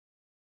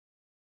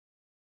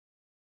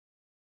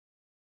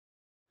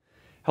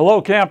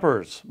Hello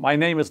campers, my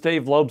name is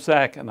Dave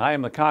Loebsack and I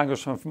am the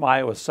Congressman from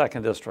Iowa's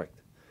 2nd District.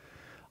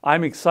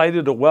 I'm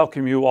excited to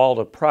welcome you all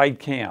to Pride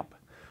Camp.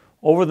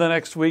 Over the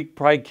next week,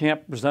 Pride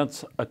Camp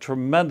presents a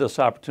tremendous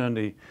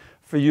opportunity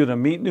for you to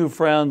meet new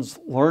friends,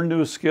 learn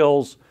new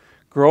skills,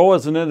 grow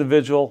as an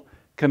individual,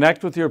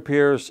 connect with your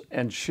peers,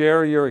 and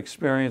share your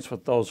experience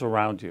with those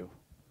around you.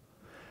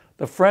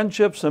 The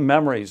friendships and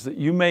memories that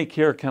you make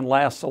here can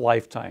last a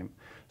lifetime,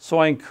 so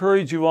I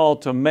encourage you all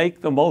to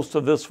make the most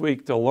of this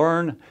week to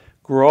learn,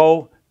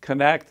 grow,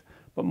 connect,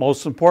 but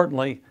most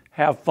importantly,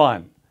 have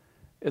fun.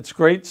 It's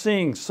great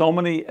seeing so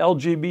many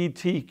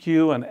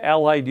LGBTQ and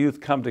allied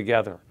youth come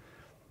together.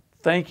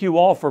 Thank you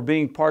all for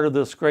being part of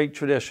this great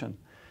tradition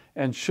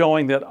and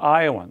showing that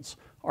Iowans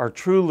are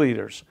true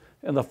leaders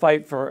in the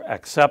fight for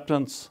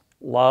acceptance,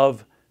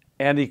 love,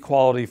 and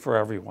equality for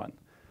everyone.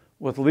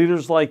 With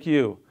leaders like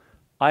you,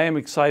 I am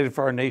excited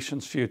for our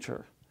nation's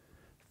future.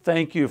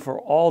 Thank you for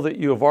all that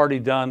you have already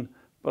done,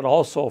 but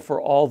also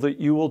for all that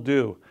you will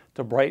do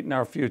to brighten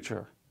our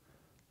future.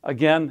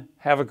 Again,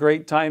 have a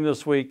great time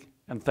this week,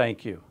 and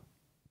thank you.